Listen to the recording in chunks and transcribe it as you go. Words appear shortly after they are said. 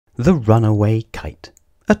The Runaway Kite,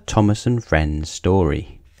 a Thomas and Friends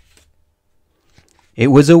story. It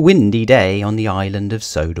was a windy day on the island of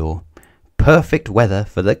Sodor. Perfect weather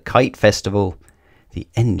for the kite festival. The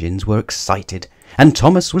engines were excited, and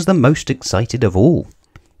Thomas was the most excited of all.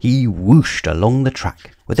 He whooshed along the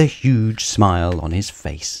track with a huge smile on his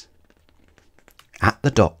face. At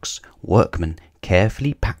the docks, workmen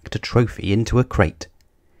carefully packed a trophy into a crate.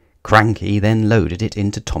 Cranky then loaded it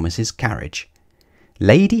into Thomas's carriage.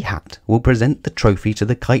 Lady Hat will present the trophy to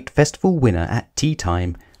the kite festival winner at tea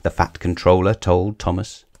time, the fat controller told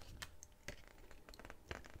Thomas.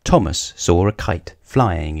 Thomas saw a kite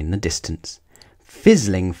flying in the distance.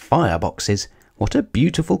 Fizzling fireboxes! What a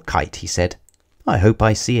beautiful kite, he said. I hope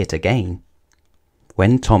I see it again.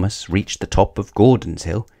 When Thomas reached the top of Gordon's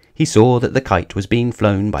Hill, he saw that the kite was being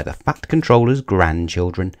flown by the fat controller's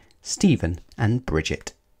grandchildren, Stephen and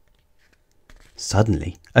Bridget.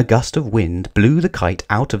 Suddenly, a gust of wind blew the kite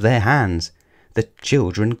out of their hands. The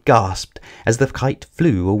children gasped as the kite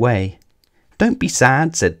flew away. "Don't be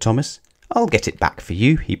sad," said Thomas. "I'll get it back for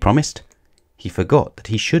you," he promised. He forgot that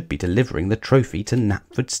he should be delivering the trophy to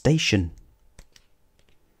Knapford Station.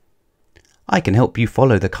 "I can help you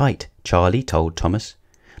follow the kite," Charlie told Thomas.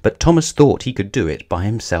 But Thomas thought he could do it by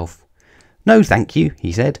himself. "No, thank you,"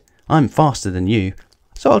 he said. "I'm faster than you,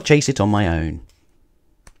 so I'll chase it on my own."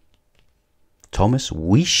 Thomas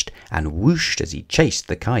wheeshed and whooshed as he chased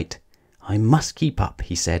the kite. "I must keep up,"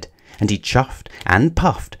 he said, and he chuffed and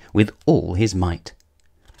puffed with all his might.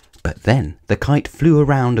 But then the kite flew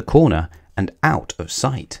around a corner and out of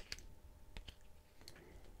sight.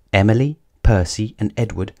 Emily, Percy and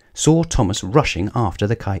Edward saw Thomas rushing after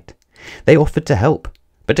the kite. They offered to help,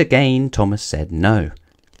 but again Thomas said no.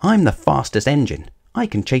 "I'm the fastest engine. I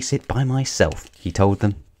can chase it by myself," he told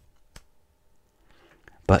them.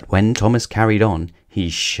 But when Thomas carried on, he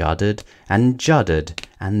shuddered and juddered,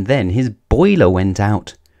 and then his boiler went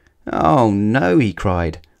out. "Oh no," he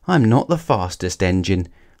cried, "I'm not the fastest engine.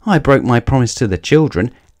 I broke my promise to the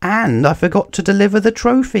children, and I forgot to deliver the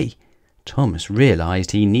trophy." Thomas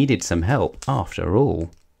realised he needed some help after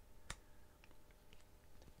all.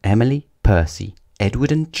 Emily, Percy,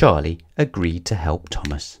 Edward and Charlie agreed to help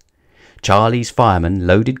Thomas. Charlie's fireman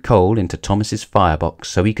loaded coal into Thomas's firebox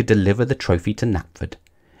so he could deliver the trophy to Knapford,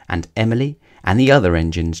 and Emily and the other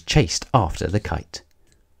engines chased after the kite.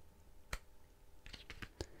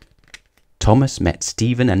 Thomas met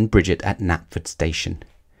Stephen and Bridget at Knapford Station.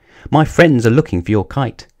 "My friends are looking for your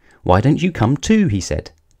kite. Why don't you come too?" he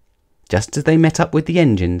said. Just as they met up with the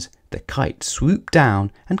engines, the kite swooped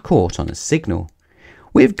down and caught on a signal.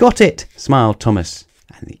 "We've got it!" smiled Thomas,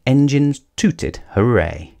 and the engines tooted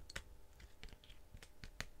hooray.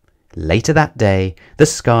 Later that day, the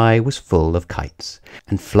sky was full of kites,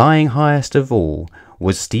 and flying highest of all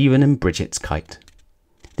was Stephen and Bridget's kite.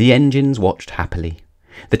 The engines watched happily.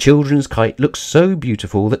 The children's kite looked so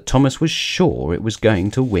beautiful that Thomas was sure it was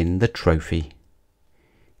going to win the trophy.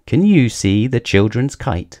 Can you see the children's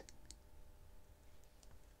kite?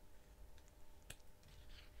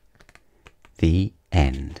 The